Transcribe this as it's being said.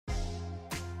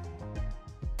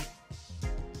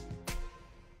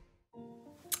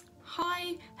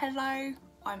Hi, hello,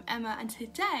 I'm Emma and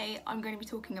today I'm going to be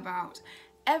talking about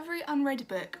every unread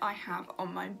book I have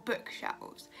on my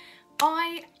bookshelves.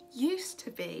 I used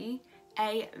to be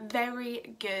a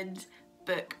very good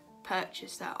book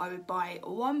purchaser. I would buy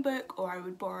one book or I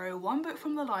would borrow one book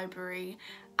from the library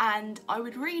and I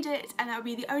would read it, and that would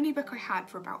be the only book I had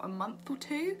for about a month or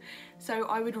two. So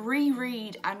I would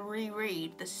reread and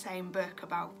reread the same book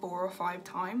about 4 or 5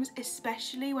 times,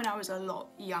 especially when I was a lot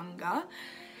younger.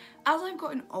 As I've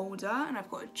gotten older and I've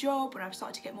got a job and I've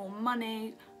started to get more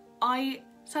money, I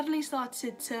suddenly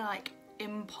started to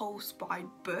impulse buy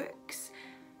books,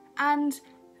 and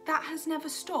that has never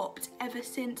stopped ever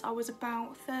since I was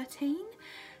about 13.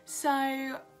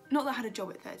 So, not that I had a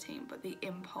job at 13, but the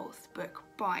impulse book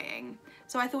buying.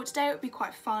 So I thought today it would be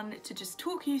quite fun to just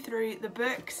talk you through the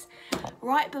books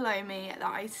right below me that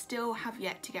I still have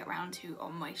yet to get round to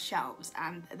on my shelves,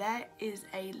 and there is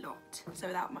a lot. So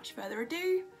without much further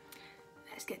ado,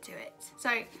 let's get to it.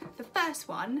 So the first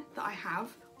one that I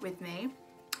have with me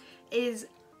is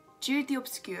Jude the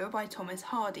Obscure by Thomas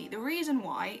Hardy. The reason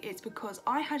why is because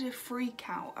I had a freak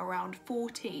out around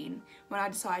 14 when I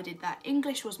decided that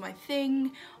English was my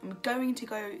thing. I'm going to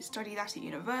go study that at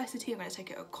university, I'm going to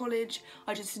take it at college.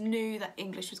 I just knew that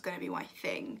English was going to be my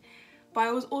thing. But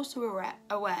I was also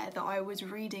aware that I was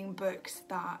reading books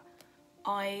that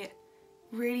I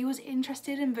really was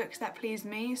interested in, books that pleased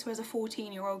me. So as a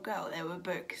 14-year-old girl, there were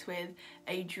books with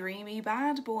a dreamy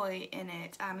bad boy in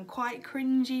it and quite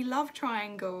cringy love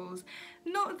triangles.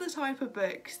 Not the type of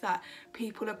books that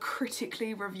people are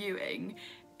critically reviewing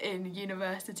in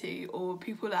university or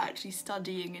people are actually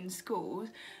studying in schools.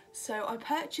 So I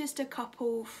purchased a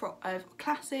couple of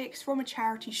classics from a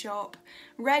charity shop,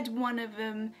 read one of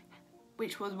them,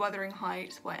 which was Wuthering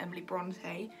Heights by Emily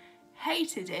Bronte,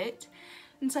 hated it,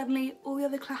 and suddenly all the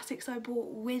other classics I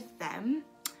bought with them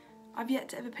I've yet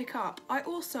to ever pick up. I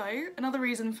also, another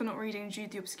reason for not reading Jude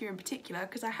the Obscure in particular,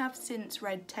 because I have since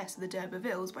read Tess of the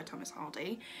D'Urbervilles by Thomas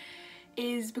Hardy,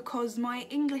 is because my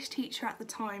English teacher at the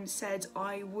time said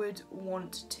I would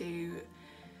want to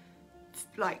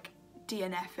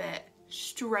DNF it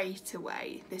straight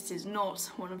away. This is not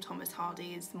one of Thomas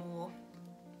Hardy's more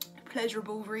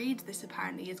pleasurable reads. This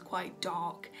apparently is quite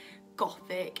dark,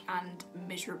 gothic and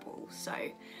miserable. So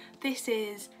this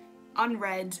is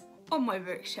unread on my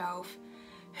bookshelf.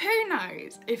 Who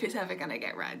knows if it's ever gonna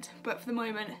get read, but for the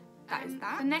moment that is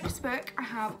that. The next book I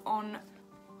have on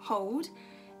hold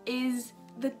is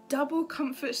The Double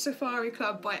Comfort Safari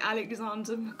Club by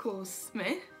Alexander McCall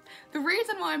Smith. The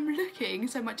reason why I'm looking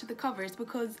so much at the cover is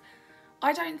because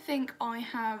I don't think I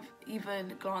have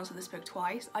even glanced at this book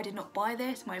twice. I did not buy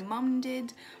this, my mum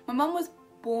did. My mum was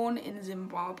born in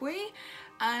Zimbabwe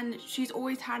and she's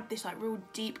always had this real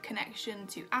deep connection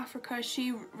to Africa.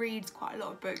 She reads quite a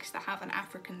lot of books that have an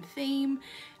African theme,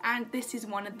 and this is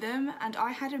one of them. And I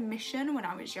had a mission when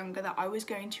I was younger that I was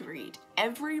going to read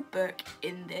every book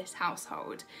in this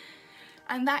household,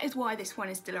 and that is why this one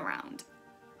is still around.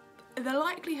 The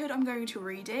likelihood I'm going to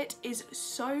read it is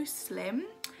so slim.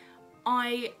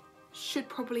 I should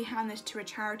probably hand this to a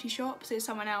charity shop, so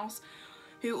someone else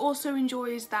who also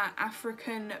enjoys that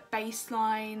African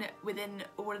baseline within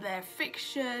all of their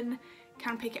fiction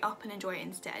can pick it up and enjoy it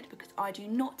instead, because I do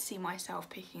not see myself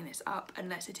picking this up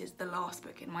unless it is the last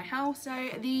book in my house. So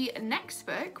the next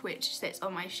book, which sits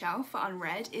on my shelf for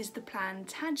unread, is The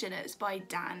Plantagenets by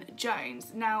Dan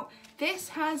Jones. Now this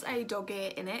has a dog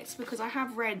ear in it because I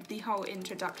have read the whole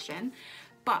introduction,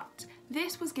 but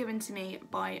this was given to me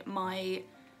by my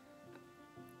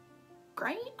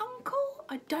great uncle?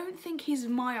 I don't think he's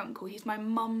my uncle, he's my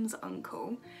mum's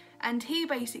uncle, and he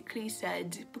basically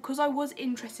said, because I was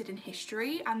interested in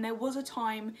history and there was a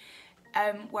time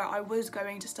where I was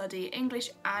going to study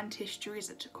English and history as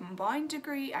a combined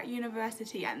degree at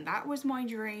university, and that was my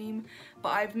dream, but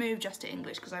I've moved just to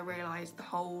English because I realised the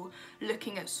whole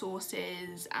looking at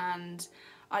sources and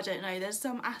I don't know, there's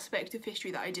some aspect of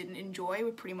history that I didn't enjoy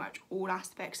with pretty much all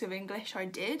aspects of English I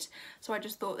did. So I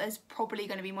just thought there's probably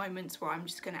going to be moments where I'm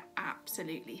just going to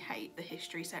absolutely hate the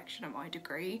history section of my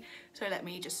degree. So let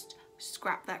me just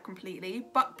scrap that completely.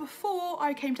 But before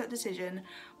I came to that decision,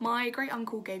 my great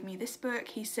uncle gave me this book.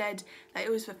 He said that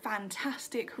it was a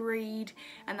fantastic read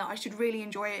and that I should really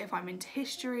enjoy it if I'm into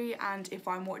history and if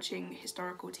I'm watching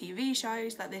historical TV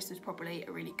shows, that this is probably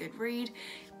a really good read.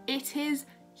 It is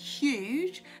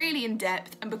huge, really in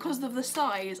depth, and because of the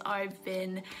size I've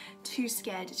been too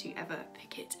scared to ever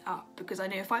pick it up, because I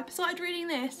knew if I started reading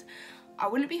this I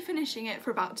wouldn't be finishing it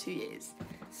for about 2 years.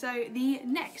 So the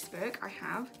next book I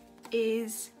have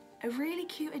is a really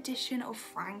cute edition of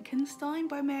Frankenstein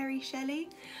by Mary Shelley.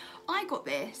 I got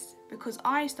this because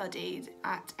I studied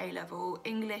at A-level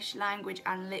English language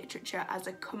and literature as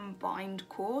a combined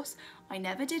course. I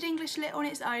never did English lit on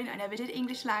its own, I never did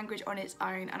English language on its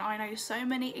own, and I know so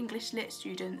many English lit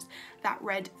students that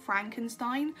read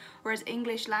Frankenstein, whereas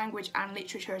English language and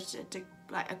literature is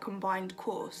like a combined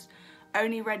course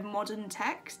only read modern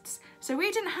texts, so we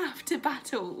didn't have to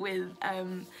battle with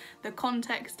the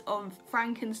context of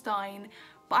Frankenstein.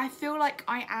 But I feel like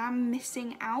I am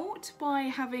missing out by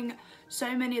having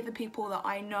so many of the people that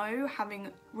I know having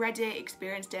read it,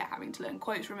 experienced it, having to learn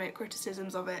quotes from it,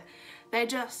 criticisms of it. They're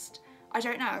just, I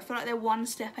don't know, I feel like they're one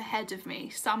step ahead of me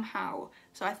somehow.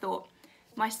 So I thought,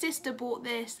 my sister bought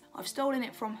this, I've stolen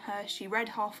it from her, she read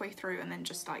halfway through and then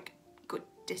just like got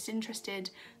disinterested.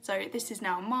 So this is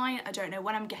now mine, I don't know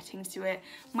when I'm getting to it.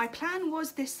 My plan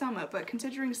was this summer, but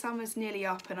considering summer's nearly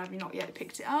up and I've not yet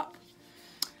picked it up,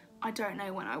 I don't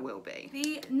know when I will be.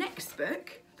 The next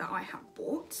book that I have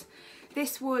bought,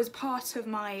 this was part of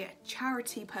my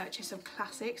charity purchase of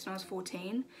classics when I was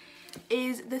 14,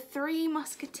 is The Three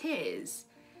Musketeers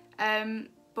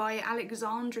by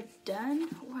Alexandra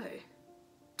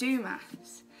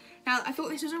Dumas. Now, I thought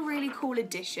this was a really cool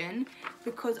edition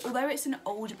because although it's an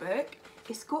old book,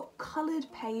 it's got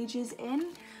coloured pages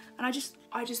in, and I just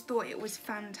thought it was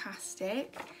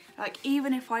fantastic. Like,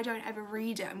 even if I don't ever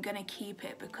read it, I'm gonna keep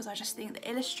it because I just think the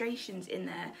illustrations in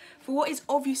there, for what is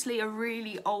obviously a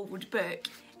really old book,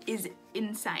 is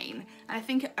insane. And I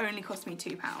think it only cost me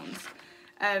 £2.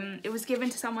 It was given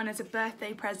to someone as a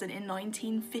birthday present in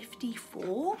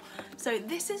 1954. So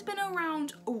this has been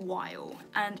around a while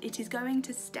and it is going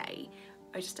to stay.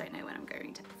 I just don't know when I'm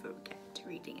going to forget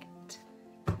reading it.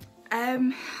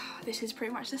 This is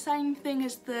pretty much the same thing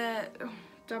as the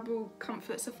Double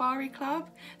Comfort Safari Club.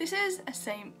 This is The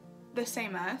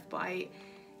Same Earth by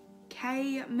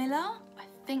Kay Miller. I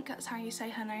think that's how you say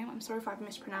her name. I'm sorry if I've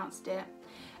mispronounced it.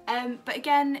 But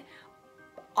again,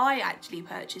 I actually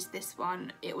purchased this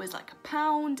one. It was like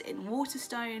 £1 in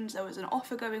Waterstones. There was an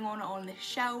offer going on this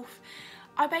shelf.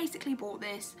 I basically bought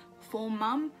this for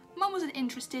Mum. Mum wasn't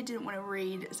interested, didn't want to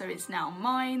read, so it's now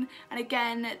mine. And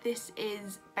again, this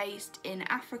is based in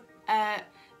Africa,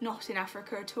 not in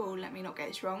Africa at all, let me not get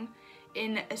this wrong,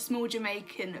 in a small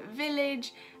Jamaican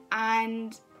village,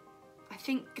 and I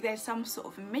think there's some sort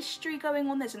of mystery going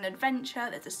on, there's an adventure,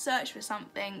 there's a search for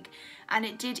something, and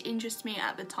it did interest me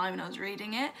at the time when I was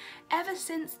reading it. Ever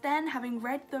since then, having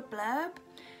read the blurb,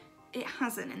 it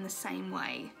hasn't in the same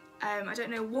way. I don't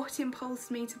know what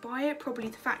impulsed me to buy it, probably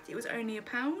the fact it was only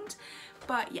 £1,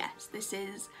 but yes, this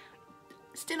is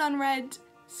still unread,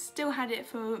 still had it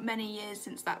for many years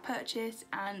since that purchase,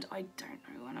 and I don't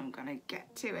know when I'm gonna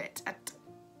get to it at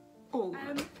all.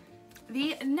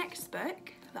 The next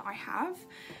book that I have,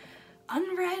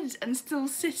 unread and still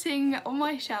sitting on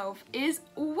my shelf, is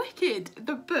Wicked,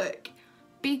 the book,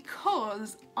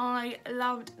 because I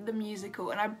loved the musical,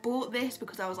 and I bought this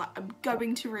because I was like, I'm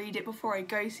going to read it before I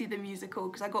go see the musical,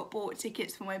 because I got bought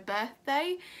tickets for my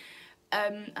birthday.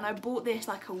 And I bought this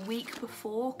like a week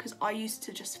before because I used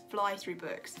to just fly through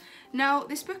books. Now,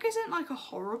 this book isn't like a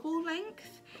horrible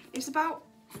length. It's about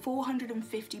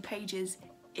 450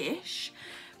 pages-ish.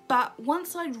 But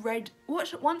once I'd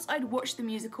watched the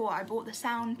musical, I bought the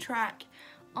soundtrack,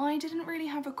 I didn't really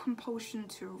have a compulsion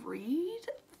to read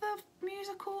the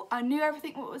musical. I knew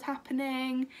everything what was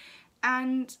happening,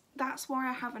 and that's why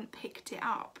I haven't picked it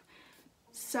up.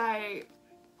 So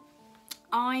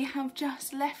I have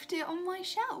just left it on my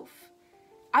shelf.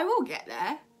 I will get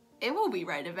there. It will be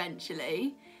read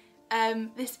eventually.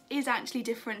 This is actually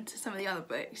different to some of the other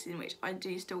books in which I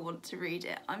do still want to read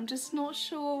it. I'm just not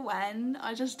sure when.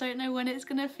 I just don't know when it's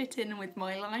gonna fit in with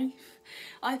my life.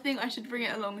 I think I should bring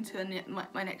it along to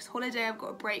my next holiday. I've got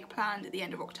a break planned at the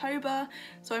end of October,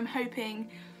 so I'm hoping,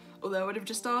 although I would have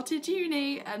just started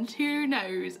uni, and who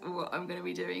knows what I'm gonna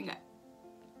be doing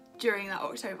during that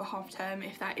October half term,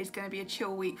 if that is going to be a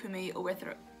chill week for me or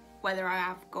whether I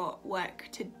have got work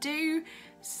to do.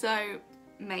 So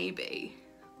maybe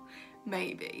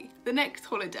the next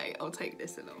holiday I'll take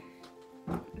this along.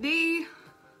 The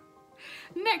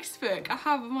next book I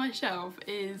have on my shelf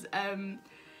is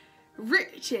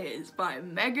Riches by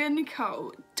Megan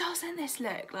Cole. Doesn't this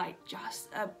look like just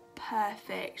a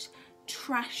perfect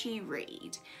trashy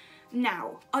read?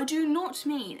 Now, I do not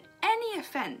mean any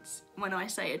offence when I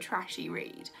say a trashy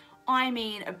read. I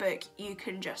mean a book you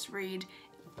can just read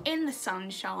in the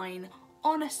sunshine,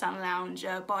 on a sun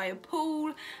lounger, by a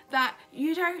pool, that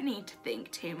you don't need to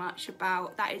think too much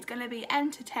about, that is going to be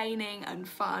entertaining and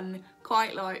fun,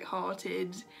 quite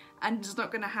light-hearted, and is not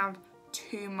going to have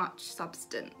too much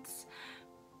substance.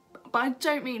 but I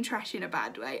don't mean trashy in a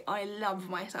bad way. I love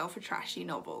myself a trashy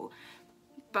novel.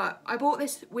 But I bought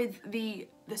this with the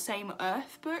Same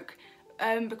Earth book,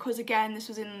 because again, this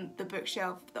was in the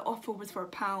bookshelf. The offer was for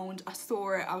 £1. I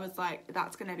saw it, I was like,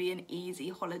 that's gonna be an easy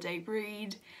holiday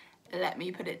read. Let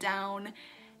me put it down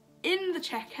in the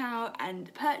checkout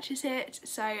and purchase it.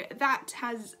 So that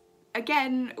has,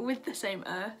 again, with the Same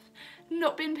Earth,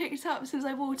 not been picked up since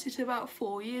I bought it about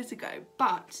 4 years ago.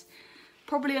 But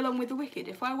probably along with The Wicked,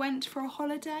 if I went for a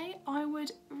holiday, I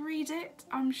would read it.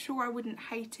 I'm sure I wouldn't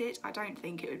hate it. I don't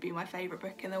think it would be my favourite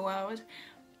book in the world,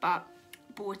 but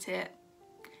bought it.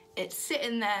 It's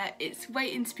sitting there, it's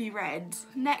waiting to be read.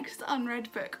 Next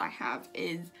unread book I have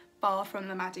is Far from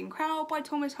the Madding Crowd by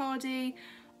Thomas Hardy.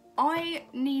 I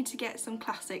need to get some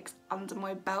classics under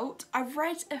my belt. I've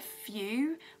read a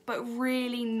few, but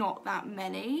really not that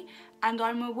many, and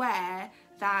I'm aware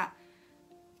that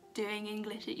doing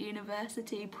English at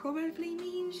university probably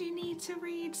means you need to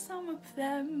read some of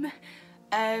them.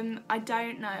 I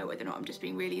don't know whether or not I'm just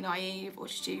being really naive or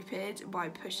stupid by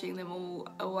pushing them all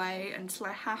away until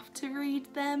I have to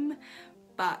read them,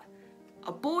 but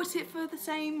I bought it for the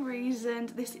same reason.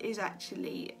 This is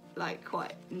actually like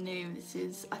quite new. This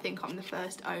is, I think I'm the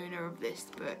first owner of this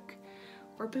book,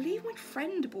 or I believe my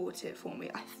friend bought it for me.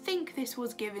 I think this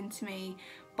was given to me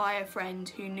by a friend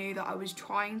who knew that I was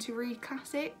trying to read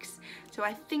classics, so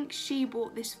I think she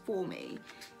bought this for me.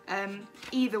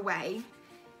 Either way,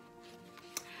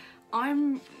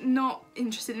 I'm not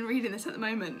interested in reading this at the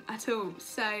moment at all,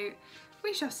 so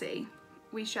we shall see.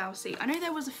 We shall see. I know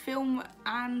there was a film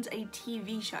and a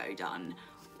TV show done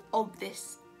of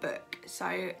this book,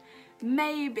 so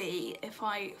maybe if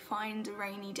I find a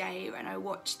rainy day and I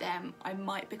watch them, I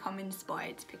might become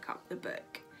inspired to pick up the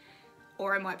book,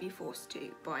 or I might be forced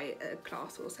to by a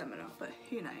class or seminar, but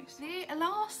who knows. The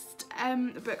last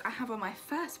book I have on my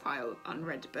first pile of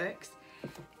unread books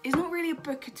is not really a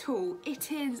book at all.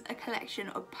 It is a collection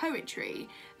of poetry.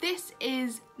 This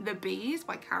is The Bees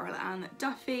by Carol Ann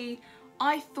Duffy.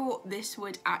 I thought this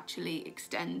would actually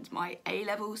extend my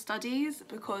A-level studies,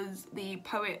 because the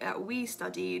poet that we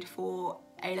studied for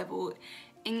A-level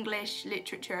English,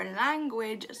 Literature and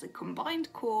Language as a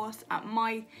combined course at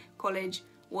my college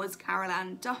was Carol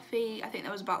Ann Duffy. I think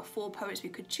there was about 4 poets we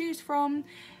could choose from,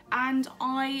 and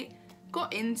I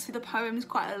got into the poems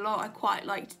quite a lot. I quite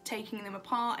liked taking them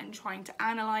apart and trying to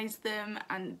analyse them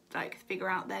and like figure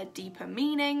out their deeper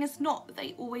meanings. Not that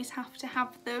they always have to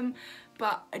have them,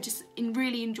 but I just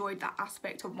really enjoyed that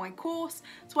aspect of my course.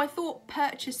 So I thought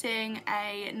purchasing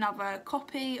another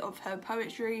copy of her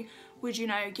poetry would, you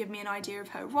know, give me an idea of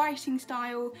her writing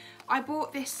style. I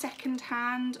bought this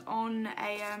second-hand on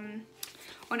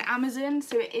Amazon,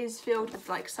 so it is filled with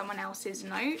like someone else's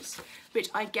notes, which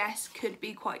I guess could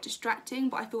be quite distracting,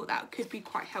 but I thought that could be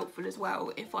quite helpful as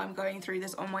well if I'm going through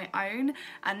this on my own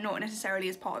and not necessarily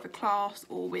as part of a class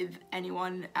or with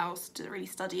anyone else to really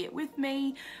study it with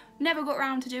me. Never got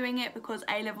around to doing it because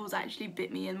A-levels actually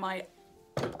bit me in my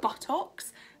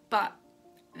buttocks, but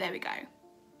there we go.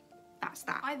 That's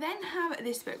that. I then have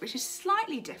this book, which is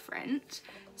slightly different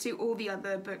to all the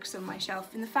other books on my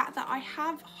shelf in the fact that I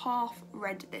have half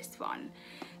read this one.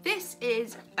 This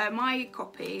is my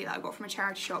copy that I got from a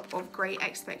charity shop of Great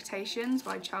Expectations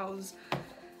by Charles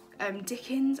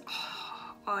Dickens.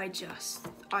 Oh,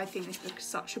 I think this book is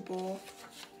such a bore.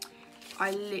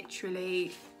 I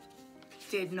literally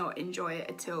did not enjoy it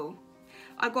at all.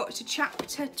 I got to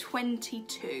chapter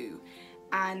 22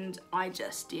 and I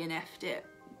just DNF'd it.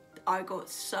 I got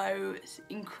so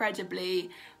incredibly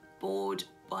bored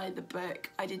by the book.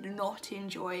 I did not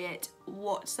enjoy it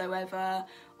whatsoever.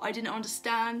 I didn't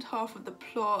understand half of the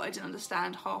plot, I didn't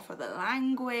understand half of the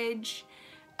language,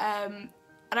 and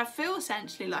I feel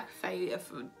essentially like a failure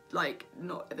for like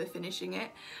not ever finishing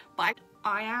it, but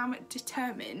I am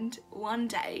determined one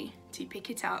day to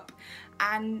pick it up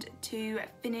and to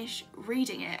finish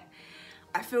reading it.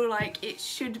 I feel like it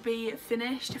should be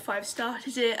finished if I've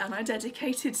started it and I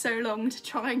dedicated so long to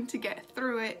trying to get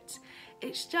through it.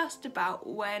 It's just about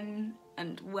when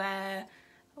and where,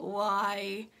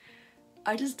 why.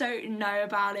 I just don't know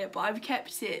about it, but I've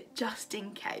kept it just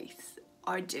in case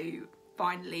I do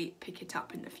finally pick it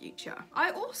up in the future.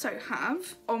 I also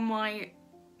have on my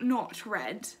not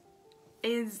read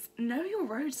is Know Your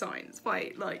Road Signs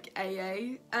by like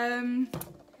AA.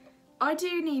 I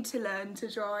do need to learn to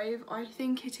drive. I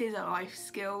think it is a life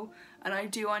skill and I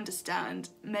do understand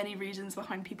many reasons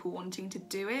behind people wanting to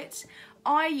do it.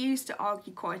 I used to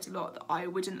argue quite a lot that I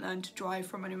wouldn't learn to drive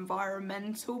from an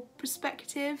environmental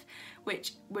perspective,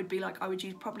 which would be like I would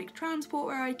use public transport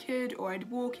where I could, or I'd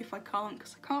walk if I can't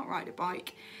because I can't ride a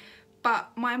bike.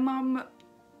 But my mum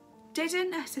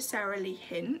didn't necessarily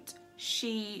hint,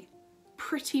 she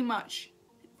pretty much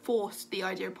forced the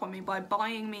idea upon me by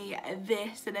buying me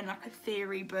this and then like a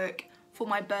theory book for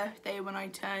my birthday when I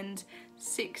turned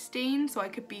 16, so I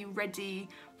could be ready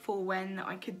for when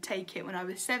I could take it when I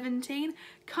was 17.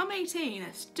 Come 18,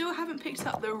 I still haven't picked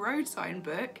up the road sign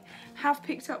book, have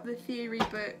picked up the theory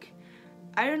book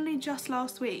only just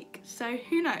last week, so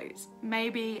who knows,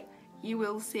 maybe you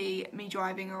will see me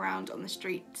driving around on the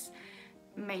streets,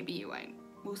 maybe you won't.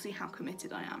 We'll see how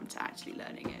committed I am to actually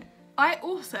learning it. I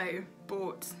also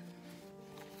bought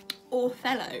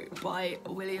Othello by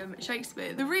William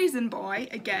Shakespeare. The reason why,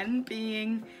 again,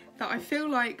 being that I feel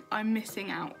like I'm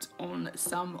missing out on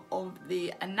some of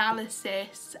the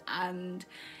analysis and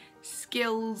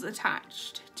skills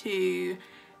attached to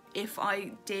if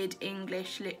I did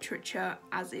English literature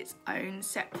as its own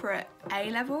separate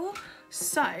A-level.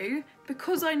 So,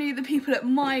 because I knew the people at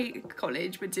my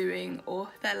college were doing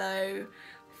Othello,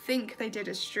 I think they did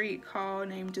A Streetcar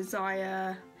Named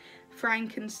Desire,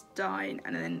 Frankenstein,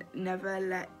 and then Never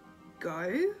Let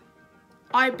Go,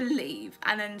 I believe,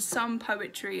 and then some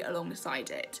poetry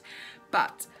alongside it.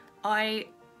 But I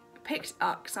picked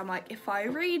up because I'm like, if I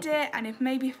read it, and if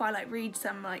I like read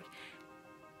some like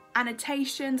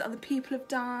annotations other people have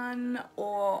done,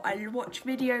 or I watch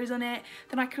videos on it,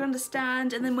 then I can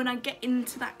understand. And then when I get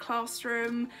into that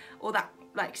classroom or that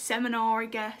like seminar, I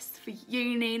guess, for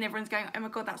uni, and everyone's going, oh my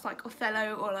god, that's like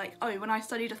Othello, or like, oh, when I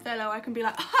studied Othello, I can be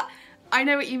like, aha, I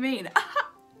know what you mean.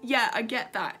 Aha, yeah, I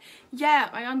get that. Yeah,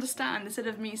 I understand, instead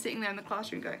of me sitting there in the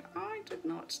classroom going, I did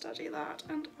not study that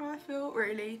and I feel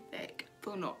really thick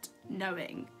for not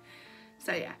knowing.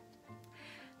 So yeah,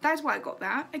 that's why I got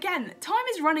that. Again, time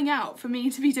is running out for me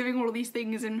to be doing all of these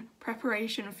things in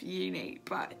preparation for uni,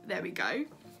 but there we go.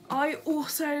 I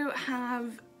also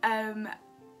have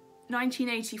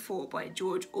 1984 by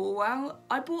George Orwell.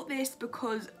 I bought this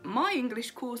because my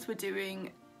English course were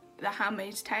doing The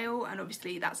Handmaid's Tale, and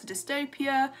obviously that's a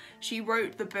dystopia. She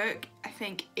wrote the book, I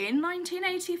think, in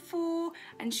 1984,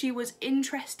 and she was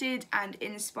interested and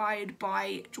inspired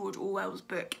by George Orwell's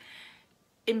book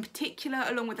in particular,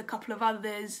 along with a couple of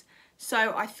others.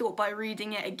 So I thought by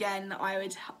reading it again I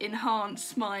would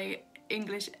enhance my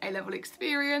English A-level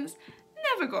experience.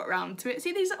 Never got round to it.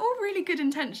 See, these are all really good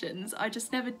intentions, I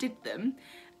just never did them.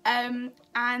 And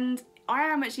I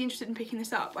am actually interested in picking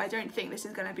this up. I don't think this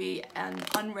is going to be an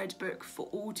unread book for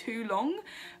all too long,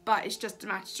 but it's just a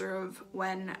matter of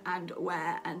when and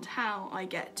where and how I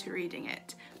get to reading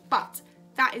it. But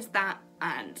that is that,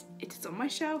 and it is on my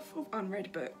shelf of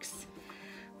unread books.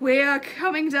 We are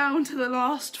coming down to the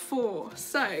last four.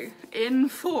 So, in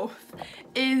fourth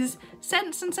is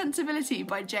Sense and Sensibility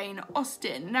by Jane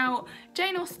Austen. Now,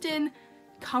 Jane Austen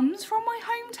comes from my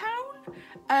hometown,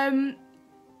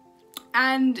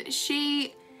 and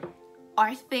she,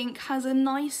 I think, has a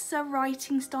nicer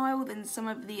writing style than some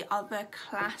of the other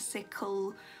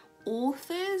classical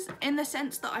authors, in the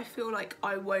sense that I feel like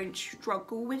I won't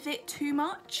struggle with it too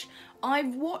much.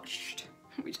 I've watched,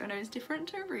 which I know is different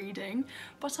to reading,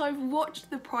 but I've watched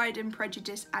the Pride and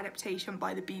Prejudice adaptation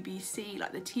by the BBC,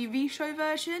 like the TV show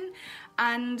version,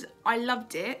 and I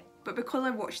loved it. But because I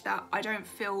watched that, I don't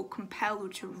feel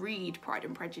compelled to read Pride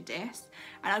and Prejudice.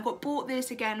 And I got bought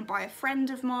this again by a friend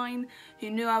of mine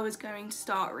who knew I was going to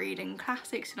start reading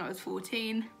classics when I was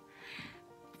 14.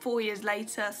 4 years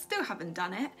later, still haven't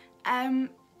done it.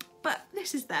 But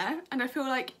this is there, and I feel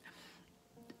like,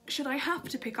 should I have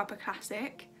to pick up a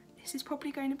classic, this is probably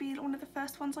going to be one of the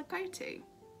first ones I go to.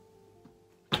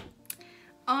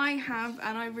 I have,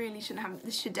 and I really shouldn't have,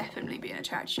 this should definitely be in a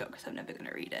charity shop because I'm never going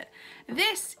to read it.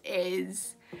 This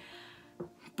is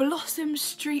Blossom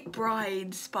Street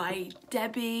Brides by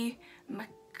Debbie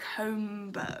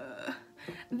Macomber.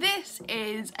 This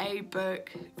is a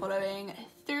book following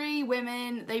three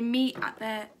women. They meet at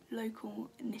their local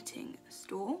knitting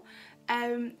store,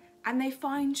 and they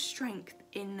find strength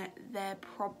in their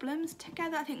problems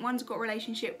together. I think one's got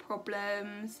relationship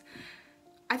problems.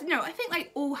 I don't know, I think they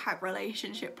all have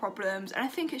relationship problems, and I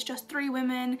think it's just three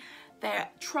women. They're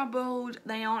troubled,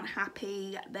 they aren't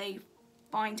happy, they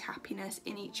find happiness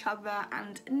in each other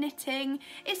and knitting.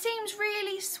 It seems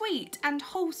really sweet and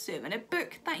wholesome, and a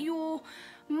book that your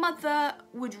mother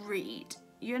would read,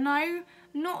 you know?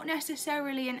 Not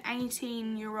necessarily an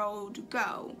 18-year-old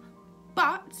girl,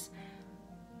 but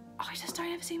I just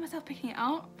don't ever see myself picking it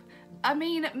up. I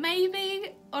mean,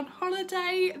 maybe on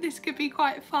holiday this could be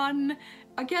quite fun.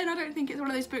 Again, I don't think it's one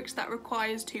of those books that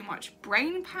requires too much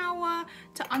brain power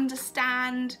to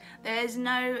understand. There's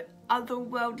no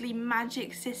otherworldly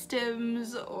magic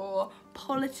systems or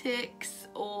politics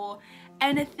or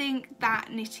anything that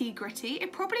nitty-gritty.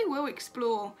 It probably will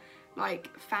explore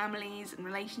like families and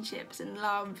relationships and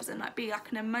loves, and like be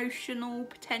like an emotional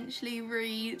potentially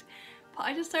read, but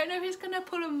I just don't know if it's gonna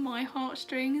pull on my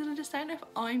heartstrings, and I just don't know if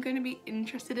I'm gonna be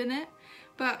interested in it.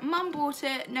 But Mum bought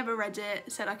it, never read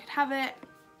it, said I could have it.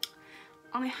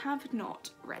 I have not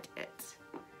read it.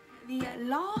 The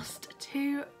last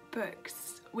two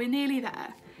books, we're nearly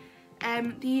there.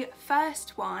 The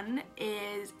first one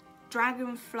is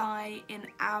Dragonfly in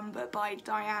Amber by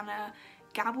Diana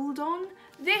Gabaldon.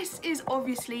 This is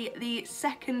obviously the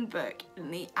second book in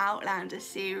the Outlander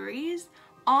series.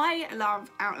 I love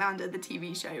Outlander, the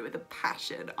TV show, with a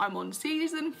passion. I'm on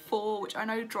season 4, which I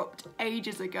know dropped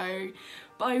ages ago,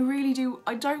 but I really do,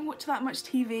 I don't watch that much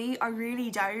TV, I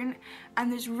really don't,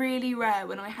 and it's really rare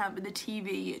when I have the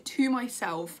TV to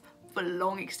myself for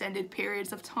long extended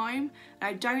periods of time. And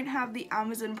I don't have the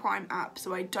Amazon Prime app,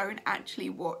 so I don't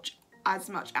actually watch as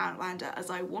much Outlander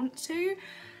as I want to.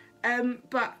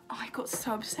 But I got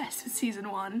so obsessed with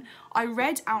season 1. I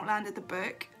read Outlander the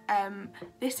book.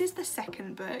 This is the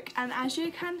second book, and as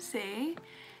you can see,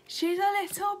 she's a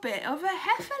little bit of a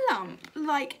heifer lump.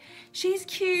 Like, she's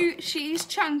cute, she's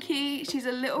chunky, she's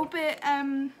a little bit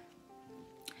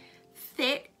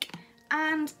thick,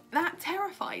 and that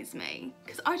terrifies me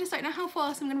because I just don't know how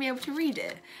fast I'm going to be able to read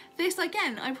it. This,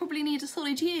 again, I probably need a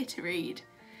solid year to read.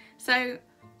 So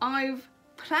I've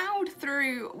ploughed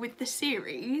through with the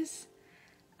series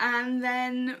and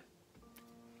then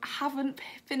haven't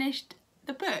finished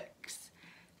the books.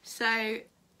 So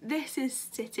this is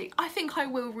sitting. I think I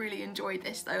will really enjoy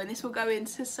this though, and this will go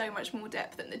into so much more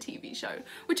depth than the TV show,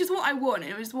 which is what I want.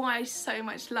 It was why I so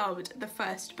much loved the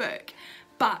first book.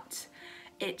 But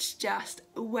it's just,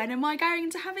 when am I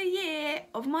going to have a year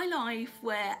of my life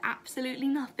where absolutely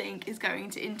nothing is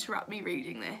going to interrupt me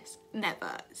reading this?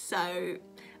 Never. So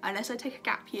unless I take a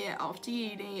gap year after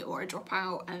uni or I drop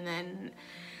out and then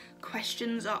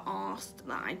questions are asked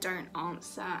that I don't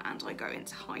answer and I go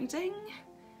into hiding,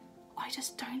 I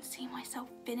just don't see myself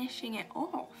finishing it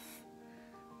off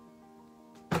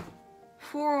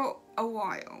for a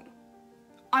while.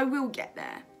 I will get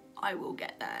there. I will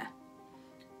get there.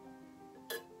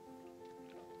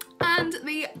 And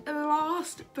the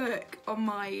last book on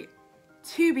my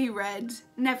to be read,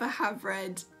 never have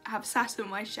read, have sat on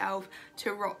my shelf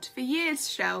to rot for years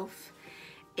shelf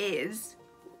is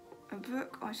a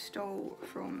book I stole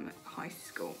from high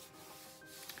school.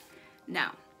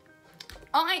 Now,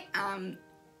 I am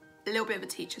a little bit of a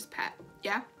teacher's pet,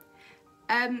 yeah?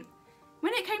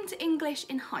 When it came to English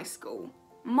in high school,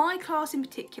 my class in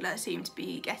particular seemed to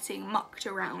be getting mucked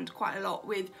around quite a lot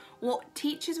with what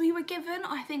teachers we were given.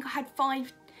 I think I had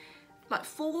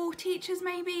 4 teachers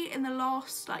maybe in the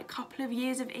last couple of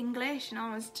years of English, and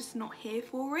I was just not here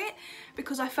for it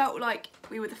because I felt like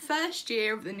we were the first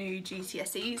year of the new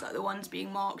GCSEs, like the ones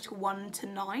being marked 1 to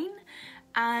 9,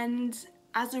 and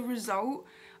as a result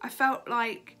I felt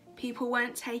like people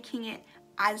weren't taking it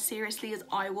as seriously as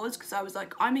I was, because I was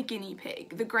like, I'm a guinea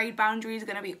pig. The grade boundaries are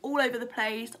going to be all over the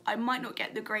place. I might not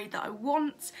get the grade that I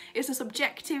want. It's a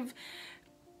subjective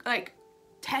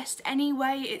test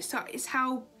anyway. It's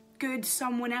how good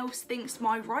someone else thinks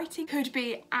my writing could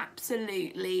be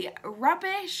absolutely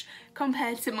rubbish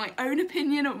compared to my own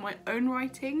opinion of my own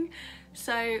writing.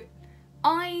 So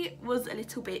I was a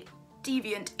little bit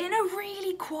deviant in a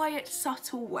really quiet,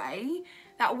 subtle way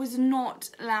that was not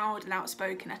loud and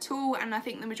outspoken at all, and I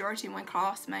think the majority of my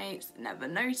classmates never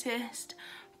noticed.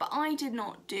 But I did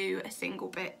not do a single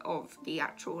bit of the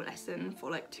actual lesson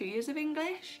for 2 years of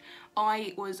English.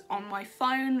 I was on my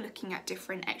phone looking at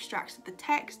different extracts of the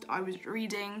text. I was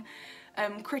reading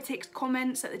critics'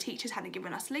 comments that the teachers hadn't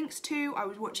given us links to. I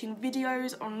was watching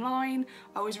videos online.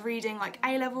 I was reading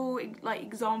A-level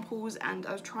examples, and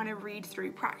I was trying to read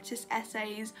through practice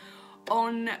essays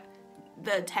on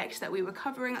the text that we were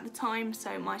covering at the time.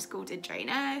 So my school did Jane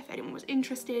Eyre, if anyone was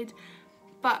interested.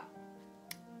 But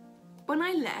when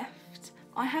I left,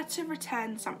 I had to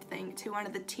return something to one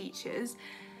of the teachers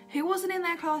who wasn't in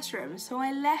their classroom. So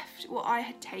I left what I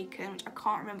had taken, which I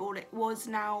can't remember what it was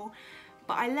now,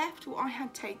 but I left what I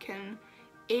had taken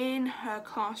in her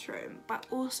classroom. But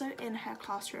also in her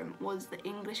classroom was the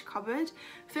English cupboard,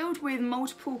 filled with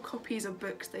multiple copies of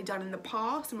books they'd done in the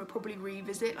past and would probably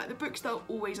revisit, the books that are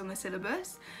always on the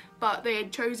syllabus, but they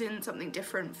had chosen something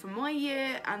different for my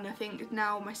year. And I think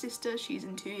now my sister, she's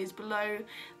in 2 years below,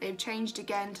 they've changed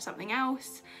again to something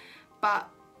else. But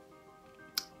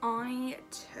I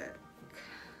took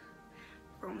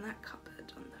from that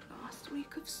cupboard on the last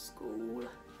week of school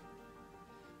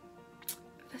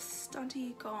the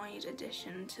study guide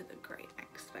edition to the Great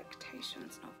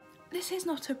Expectations novel. This is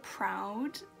not a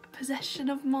proud possession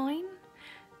of mine,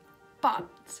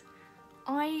 but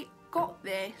I got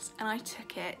this and I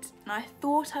took it and I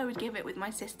thought I would give it with my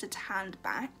sister to hand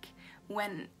back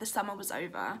when the summer was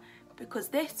over, because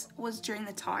this was during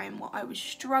the time where I was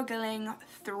struggling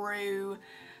through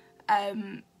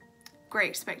Great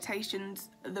Expectations,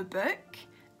 the book,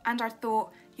 and I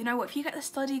thought, you know what, if you get the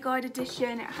study guide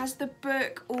edition, it has the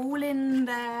book all in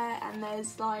there, and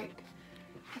there's like,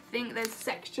 I think there's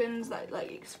sections that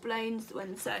like explains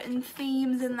when certain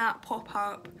themes in that pop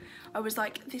up. I was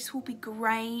like, this will be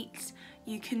great,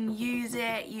 you can use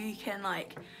it, you can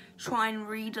like try and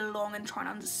read along and try and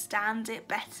understand it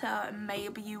better, and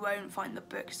maybe you won't find the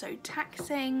book so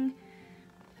taxing.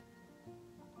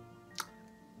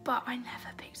 But I never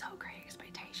picked up Great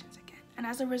Expectations again, and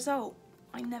as a result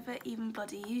I never even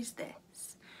bloody used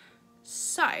this.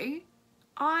 So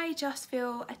I just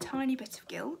feel a tiny bit of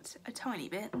guilt, a tiny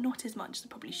bit, not as much as I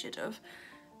probably should have,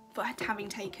 for having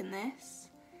taken this.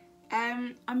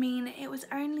 I mean, it was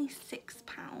only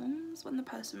 £6 when the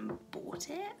person bought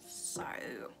it, so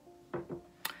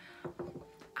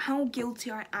how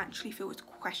guilty I actually feel is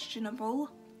questionable,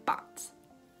 but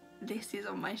this is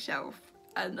on my shelf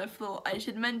and I thought I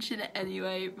should mention it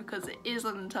anyway because it is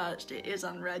untouched, it is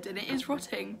unread, and it is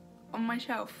rotting on my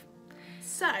shelf.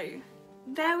 So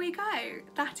there we go,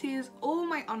 that is all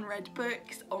my unread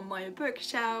books on my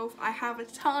bookshelf. I have a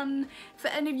ton. For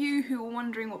any of you who are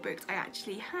wondering what books I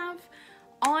actually have,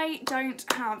 I don't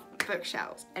have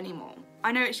bookshelves anymore.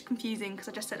 I know it's confusing because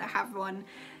I just said I have one.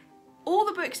 All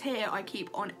the books here I keep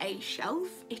on a shelf.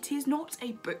 It is not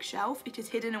a bookshelf, it is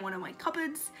hidden in one of my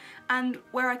cupboards, and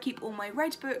where I keep all my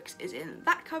read books is in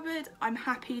that cupboard. I'm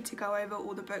happy to go over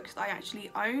all the books that I actually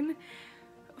own.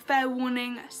 Fair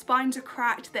warning, spines are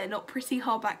cracked, they're not pretty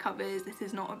hardback covers, this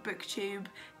is not a booktube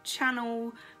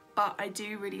channel, but I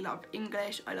do really love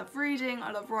English, I love reading,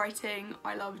 I love writing,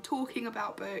 I love talking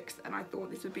about books, and I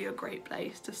thought this would be a great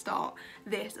place to start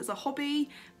this as a hobby.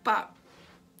 But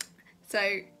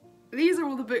so these are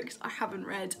all the books I haven't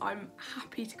read. I'm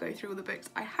happy to go through all the books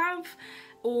I have,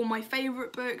 all my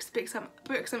favourite books,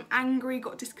 books I'm angry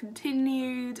got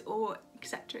discontinued, or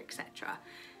etc, etc.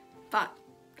 But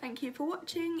thank you for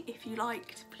watching. If you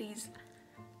liked, please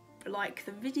like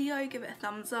the video, give it a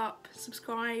thumbs up,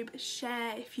 subscribe,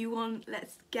 share if you want.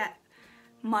 Let's get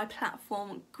my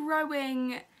platform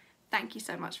growing. Thank you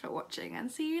so much for watching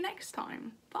and see you next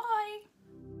time. Bye!